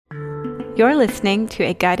You're listening to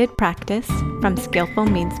a guided practice from Skillful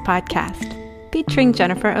Means podcast, featuring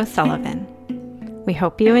Jennifer O'Sullivan. We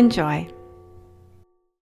hope you enjoy.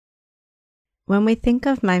 When we think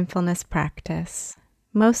of mindfulness practice,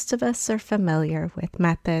 most of us are familiar with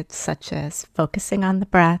methods such as focusing on the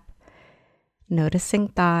breath, noticing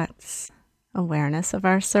thoughts, awareness of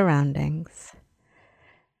our surroundings.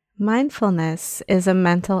 Mindfulness is a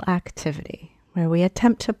mental activity where we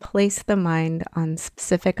attempt to place the mind on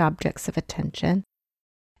specific objects of attention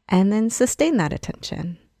and then sustain that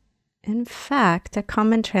attention. In fact, a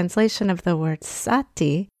common translation of the word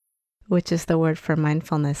sati, which is the word for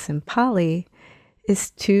mindfulness in Pali,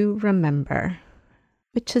 is to remember,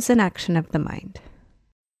 which is an action of the mind.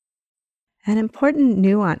 An important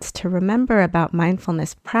nuance to remember about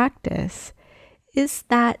mindfulness practice is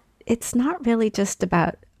that it's not really just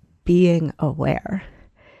about being aware.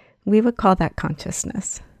 We would call that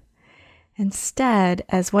consciousness. Instead,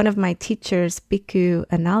 as one of my teachers, Bhikkhu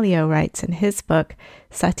Analayo, writes in his book,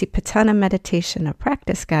 Satipatthana Meditation, a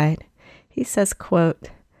Practice Guide, he says,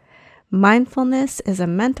 quote, "Mindfulness is a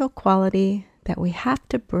mental quality that we have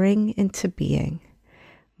to bring into being.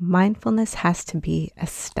 Mindfulness has to be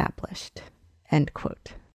established." End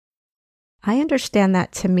quote. I understand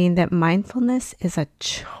that to mean that mindfulness is a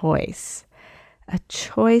choice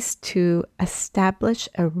to establish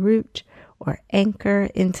a root or anchor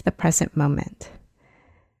into the present moment.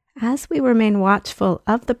 As we remain watchful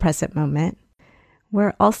of the present moment,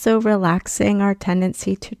 we're also relaxing our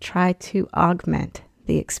tendency to try to augment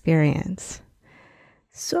the experience.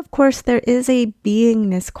 So, of course, there is a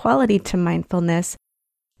beingness quality to mindfulness,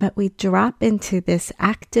 but we drop into this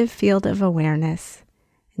active field of awareness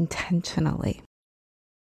intentionally.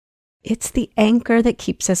 It's the anchor that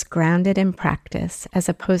keeps us grounded in practice, as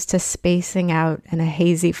opposed to spacing out in a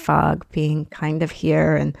hazy fog, being kind of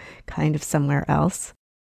here and kind of somewhere else.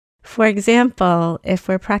 For example, if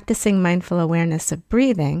we're practicing mindful awareness of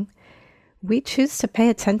breathing, we choose to pay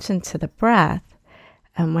attention to the breath,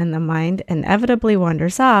 and when the mind inevitably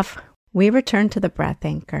wanders off, we return to the breath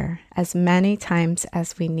anchor as many times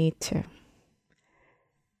as we need to.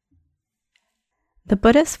 The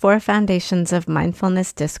Buddha's Four Foundations of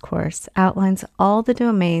Mindfulness discourse outlines all the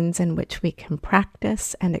domains in which we can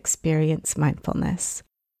practice and experience mindfulness.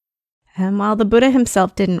 And while the Buddha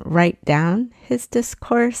himself didn't write down his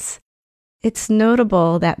discourse, it's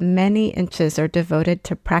notable that many inches are devoted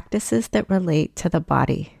to practices that relate to the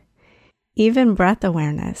body. Even breath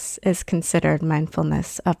awareness is considered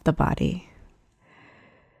mindfulness of the body.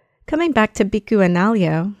 Coming back to Bhikkhu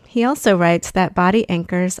Analayo, he also writes that body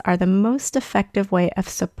anchors are the most effective way of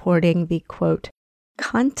supporting the, quote,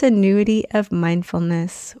 continuity of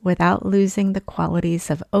mindfulness without losing the qualities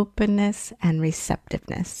of openness and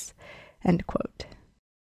receptiveness, end quote.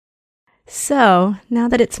 So, now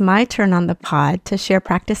that it's my turn on the pod to share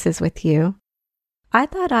practices with you, I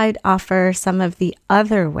thought I'd offer some of the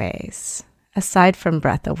other ways, aside from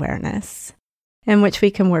breath awareness, in which we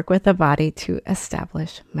can work with the body to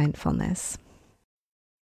establish mindfulness.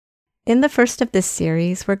 In the first of this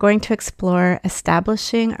series, we're going to explore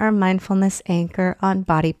establishing our mindfulness anchor on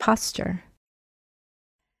body posture.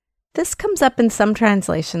 This comes up in some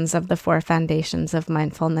translations of the Four Foundations of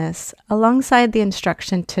Mindfulness, alongside the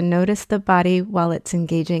instruction to notice the body while it's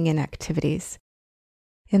engaging in activities.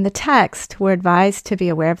 In the text, we're advised to be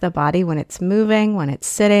aware of the body when it's moving, when it's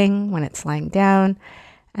sitting, when it's lying down,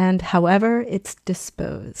 and however it's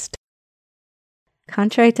disposed.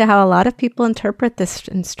 Contrary to how a lot of people interpret this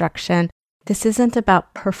instruction, this isn't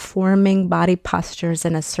about performing body postures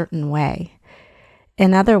in a certain way.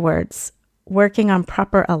 In other words, working on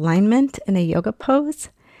proper alignment in a yoga pose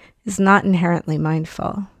is not inherently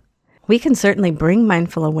mindful. We can certainly bring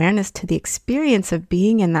mindful awareness to the experience of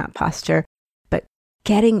being in that posture, but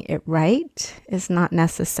getting it right is not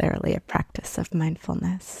necessarily a practice of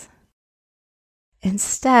mindfulness.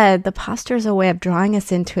 Instead, the posture is a way of drawing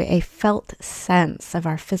us into a felt sense of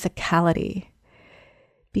our physicality.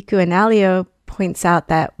 Bhikkhu Analayo points out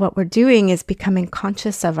that what we're doing is becoming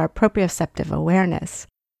conscious of our proprioceptive awareness,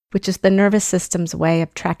 which is the nervous system's way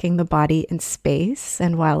of tracking the body in space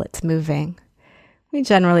and while it's moving. We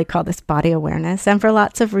generally call this body awareness, and for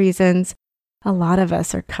lots of reasons, a lot of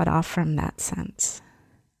us are cut off from that sense.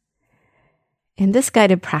 In this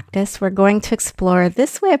guided practice, we're going to explore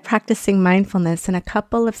this way of practicing mindfulness in a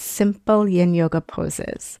couple of simple yin yoga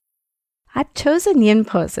poses. I've chosen yin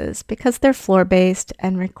poses because they're floor-based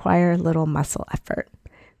and require little muscle effort,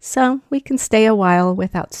 so we can stay a while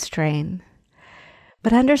without strain.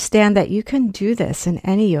 But understand that you can do this in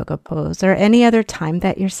any yoga pose or any other time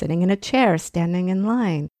that you're sitting in a chair, standing in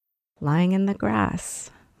line, lying in the grass.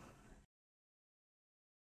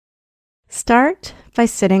 Start by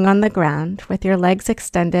sitting on the ground with your legs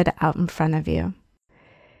extended out in front of you.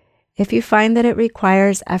 If you find that it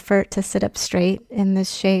requires effort to sit up straight in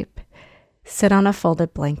this shape, sit on a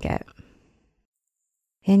folded blanket.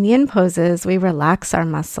 In yin poses, we relax our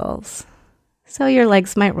muscles, so your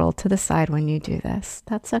legs might roll to the side when you do this.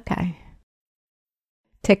 That's okay.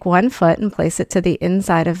 Take one foot and place it to the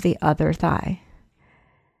inside of the other thigh.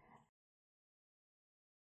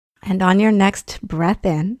 And on your next breath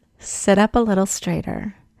in, sit up a little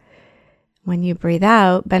straighter. When you breathe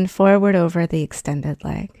out, bend forward over the extended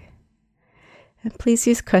leg. And please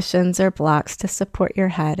use cushions or blocks to support your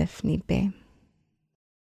head if need be.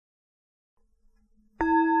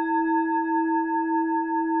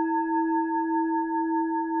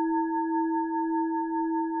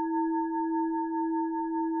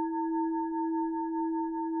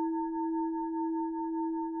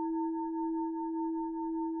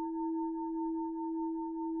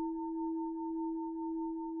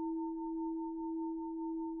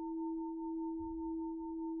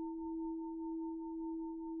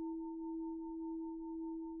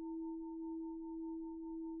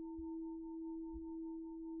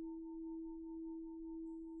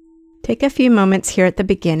 Take a few moments here at the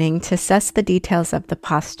beginning to assess the details of the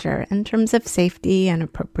posture in terms of safety and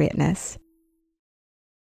appropriateness.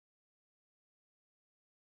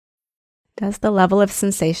 Does the level of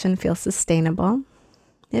sensation feel sustainable?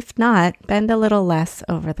 If not, bend a little less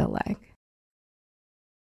over the leg.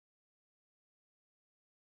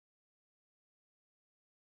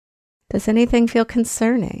 Does anything feel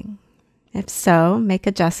concerning? If so, make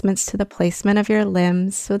adjustments to the placement of your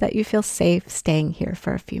limbs so that you feel safe staying here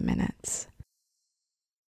for a few minutes.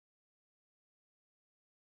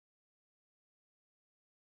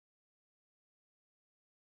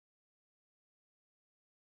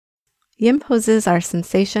 Yin poses are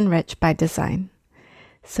sensation-rich by design.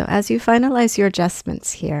 So as you finalize your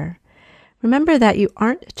adjustments here, remember that you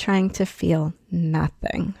aren't trying to feel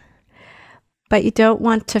nothing, but you don't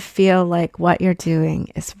want to feel like what you're doing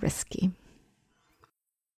is risky.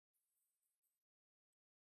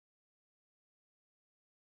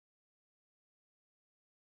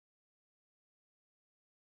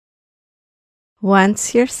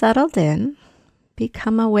 Once you're settled in,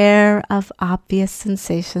 become aware of obvious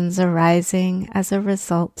sensations arising as a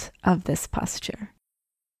result of this posture.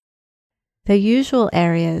 The usual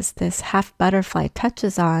areas this half butterfly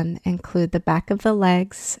touches on include the back of the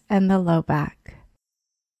legs and the low back,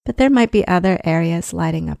 but there might be other areas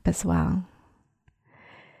lighting up as well.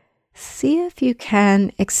 See if you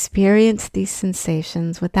can experience these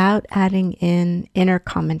sensations without adding in inner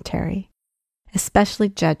commentary, especially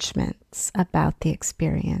judgments about the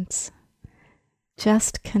experience.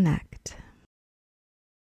 Just connect.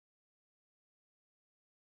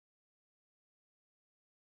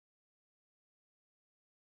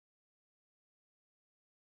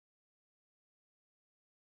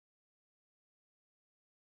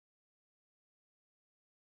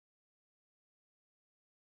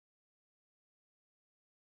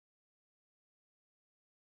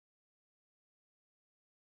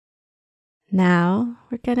 Now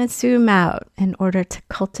we're going to zoom out in order to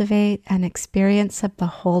cultivate an experience of the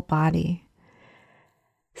whole body.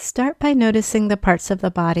 Start by noticing the parts of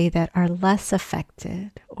the body that are less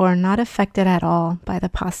affected or not affected at all by the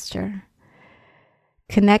posture.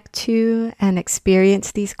 Connect to and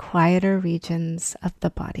experience these quieter regions of the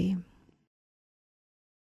body.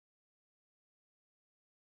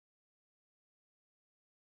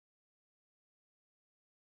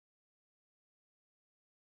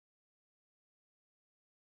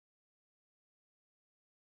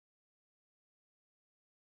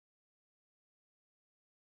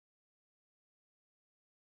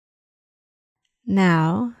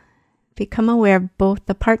 Now, become aware of both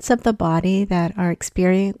the parts of the body that are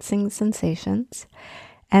experiencing sensations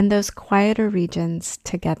and those quieter regions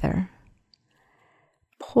together.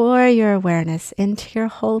 Pour your awareness into your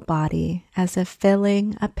whole body as if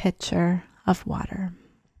filling a pitcher of water.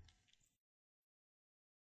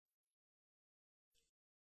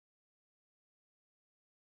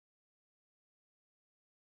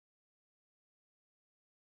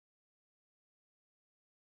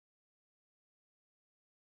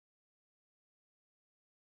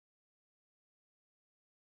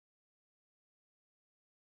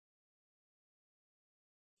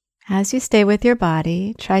 As you stay with your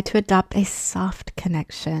body, try to adopt a soft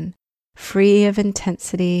connection, free of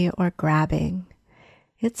intensity or grabbing.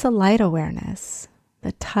 It's a light awareness,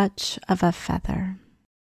 the touch of a feather.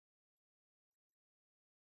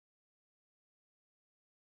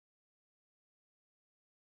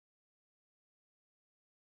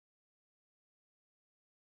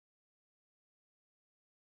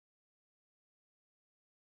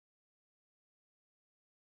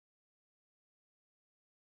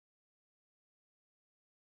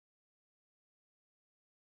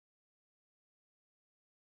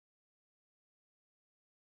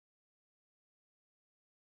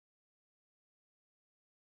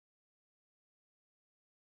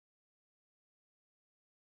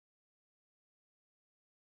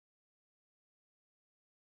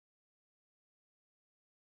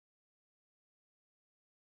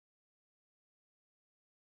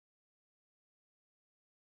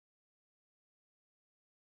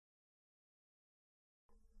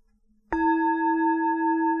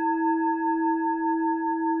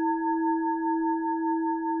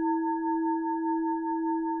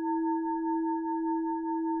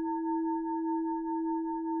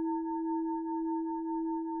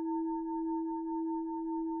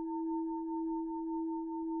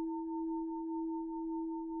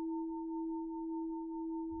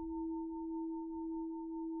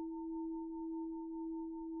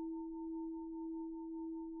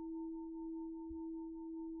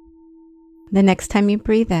 The next time you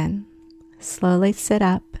breathe in, slowly sit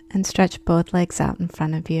up and stretch both legs out in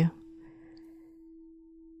front of you.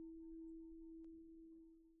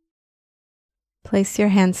 Place your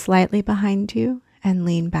hands slightly behind you and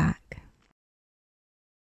lean back.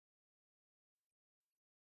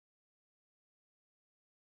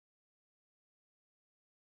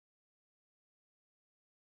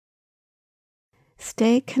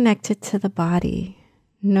 Stay connected to the body,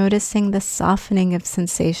 noticing the softening of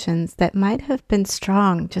sensations that might have been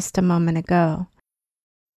strong just a moment ago.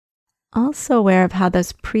 Also aware of how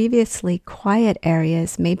those previously quiet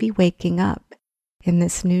areas may be waking up in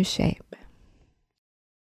this new shape.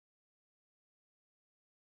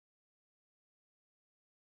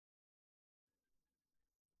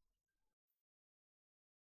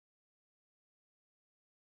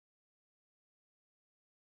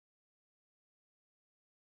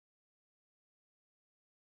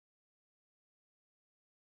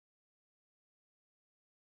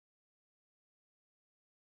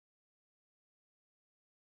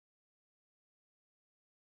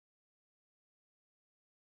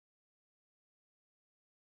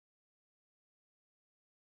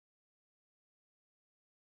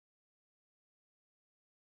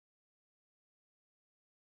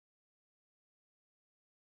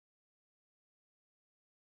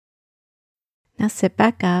 Now sit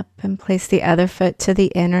back up and place the other foot to the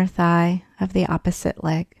inner thigh of the opposite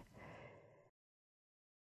leg.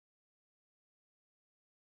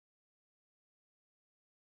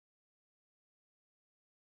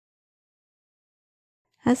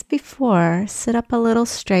 As before, sit up a little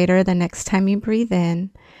straighter the next time you breathe in,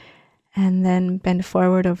 and then bend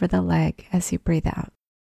forward over the leg as you breathe out.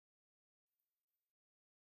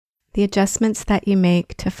 The adjustments that you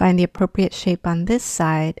make to find the appropriate shape on this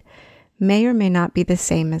side may or may not be the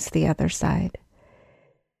same as the other side.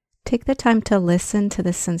 Take the time to listen to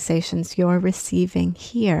the sensations you're receiving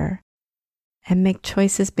here and make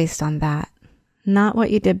choices based on that, not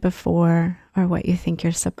what you did before or what you think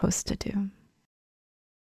you're supposed to do.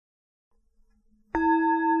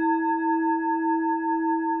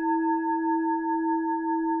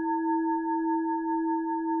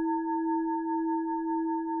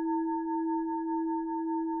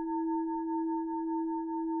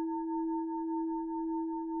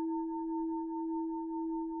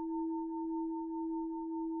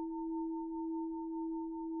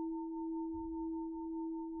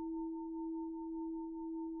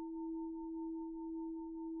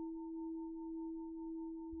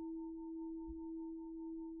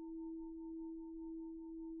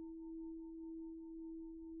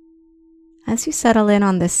 As you settle in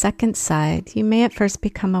on the second side, you may at first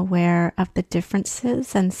become aware of the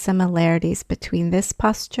differences and similarities between this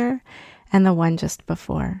posture and the one just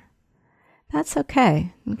before. That's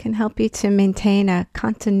okay. It can help you to maintain a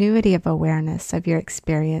continuity of awareness of your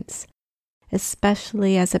experience,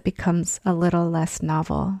 especially as it becomes a little less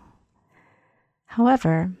novel.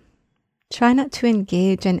 However, try not to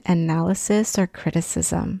engage in analysis or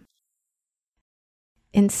criticism.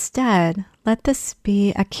 Instead, let this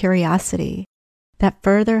be a curiosity that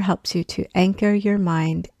further helps you to anchor your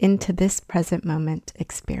mind into this present moment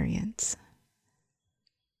experience.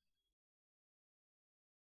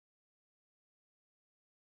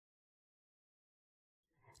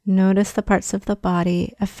 Notice the parts of the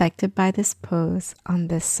body affected by this pose on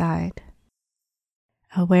this side.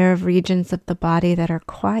 Aware of regions of the body that are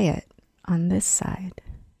quiet on this side.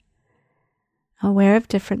 Aware of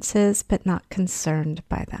differences but not concerned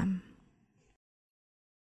by them.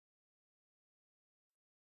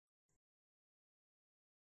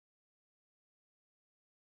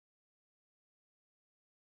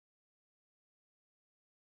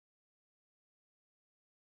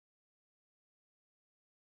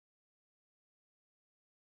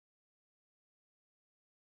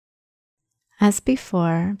 As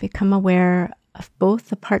before, become aware of both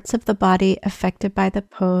the parts of the body affected by the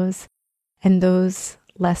pose and those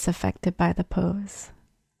less affected by the pose.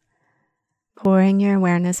 Pouring your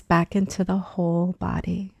awareness back into the whole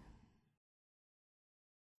body.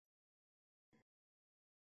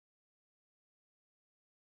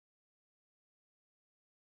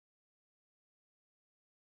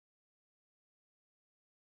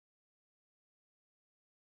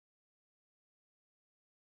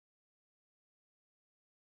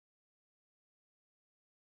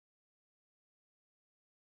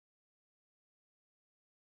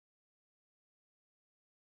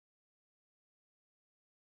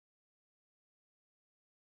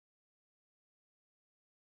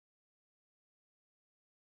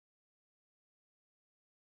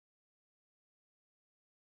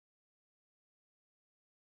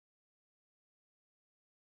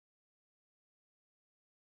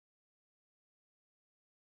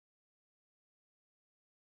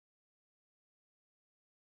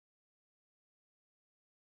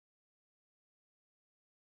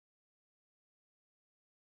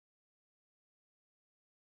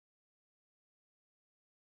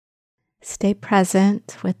 Stay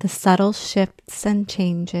present with the subtle shifts and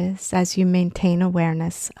changes as you maintain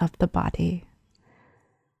awareness of the body.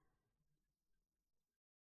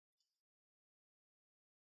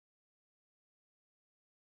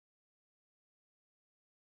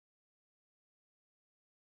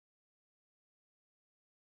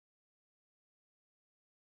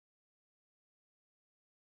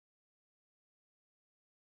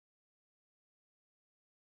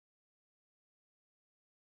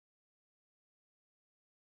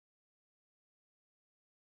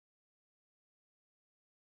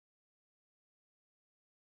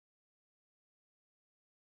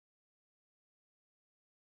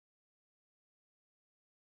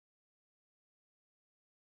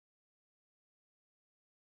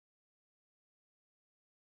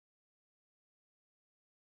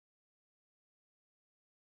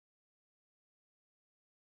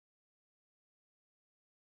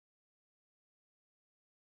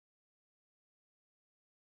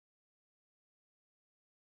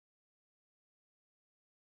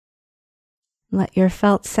 Let your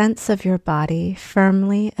felt sense of your body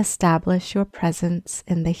firmly establish your presence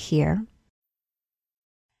in the here.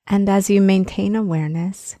 And as you maintain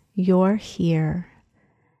awareness, you're here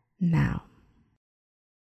now.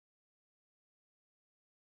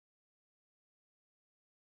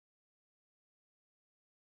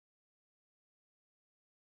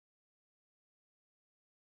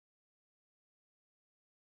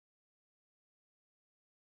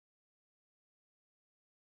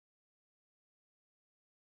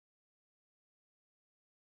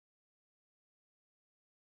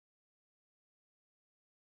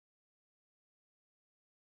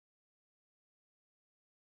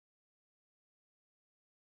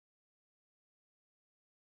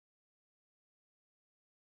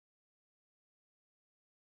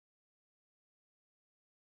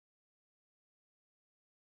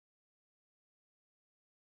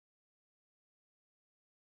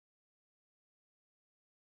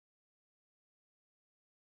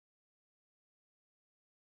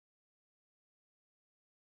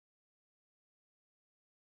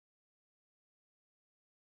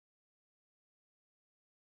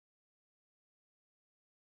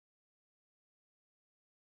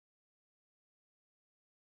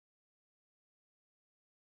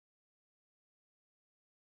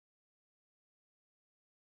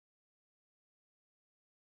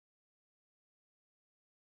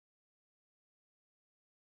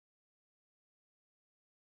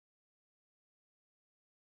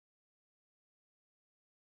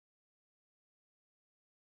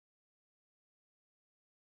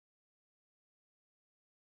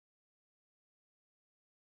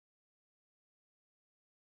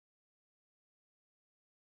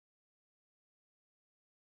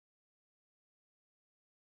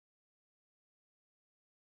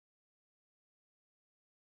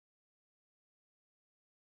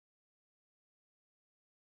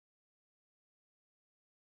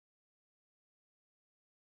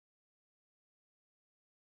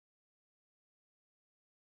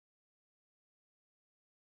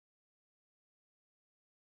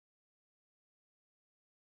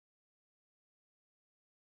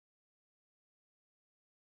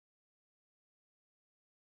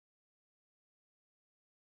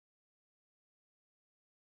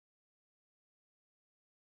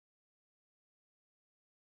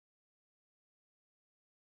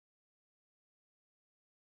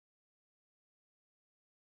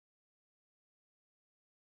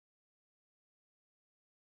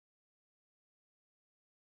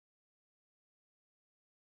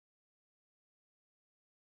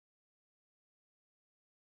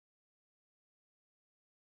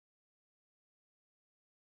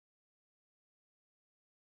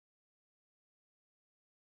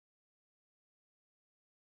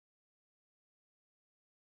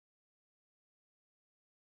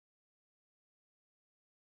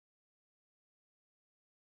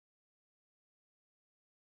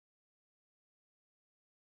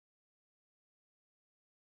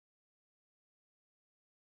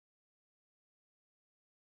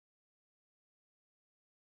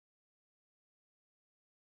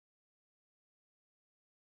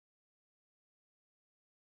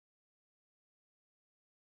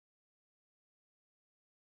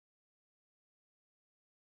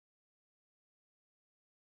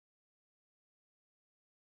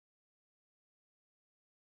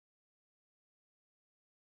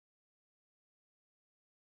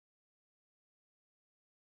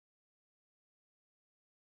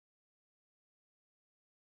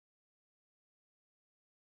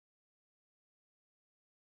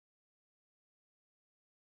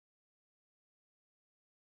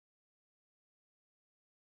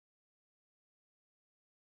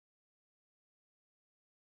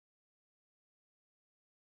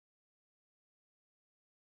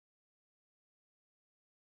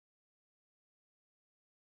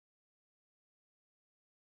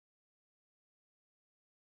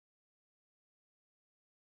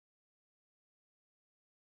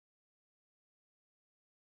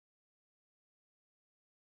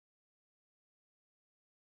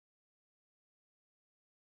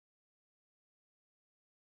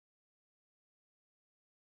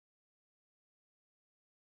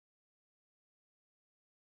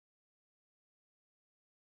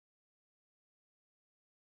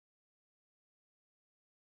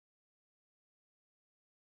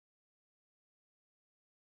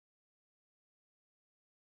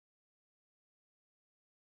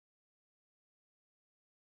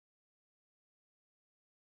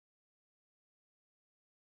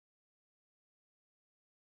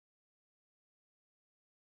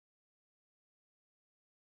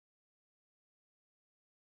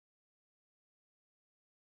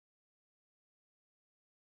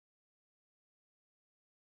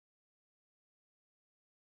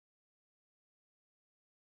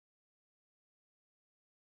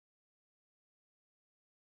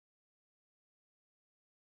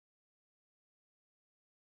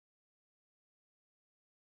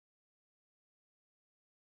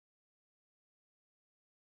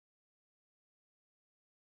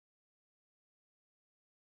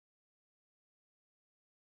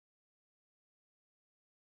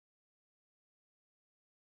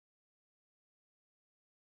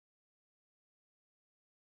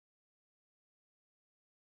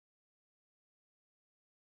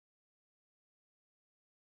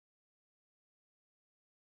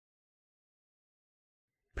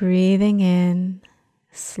 Breathing in,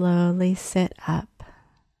 slowly sit up.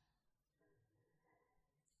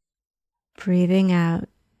 Breathing out,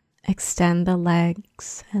 extend the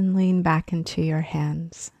legs and lean back into your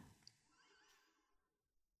hands.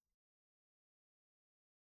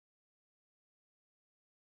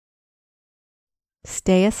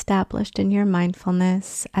 Stay established in your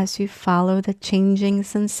mindfulness as you follow the changing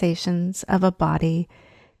sensations of a body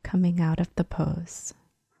coming out of the pose.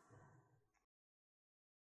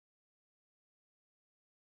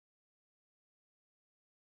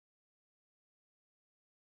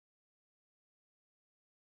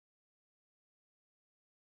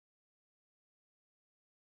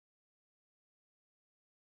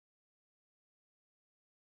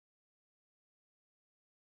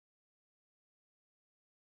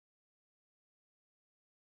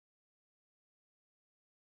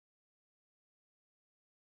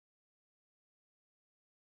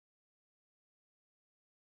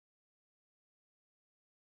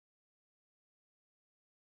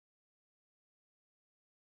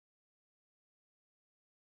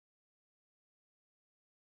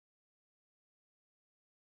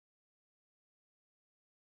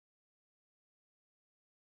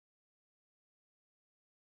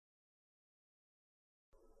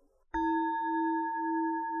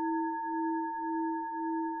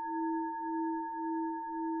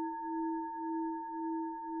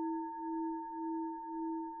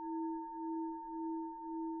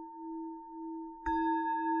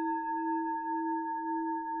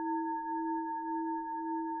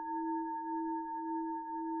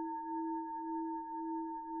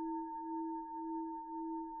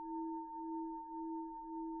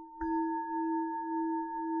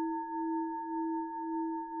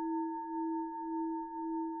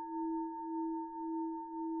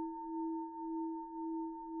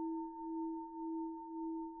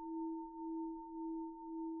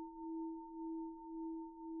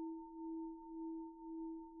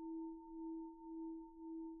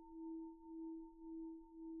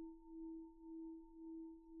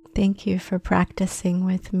 Thank you for practicing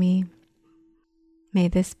with me. May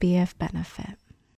this be of benefit.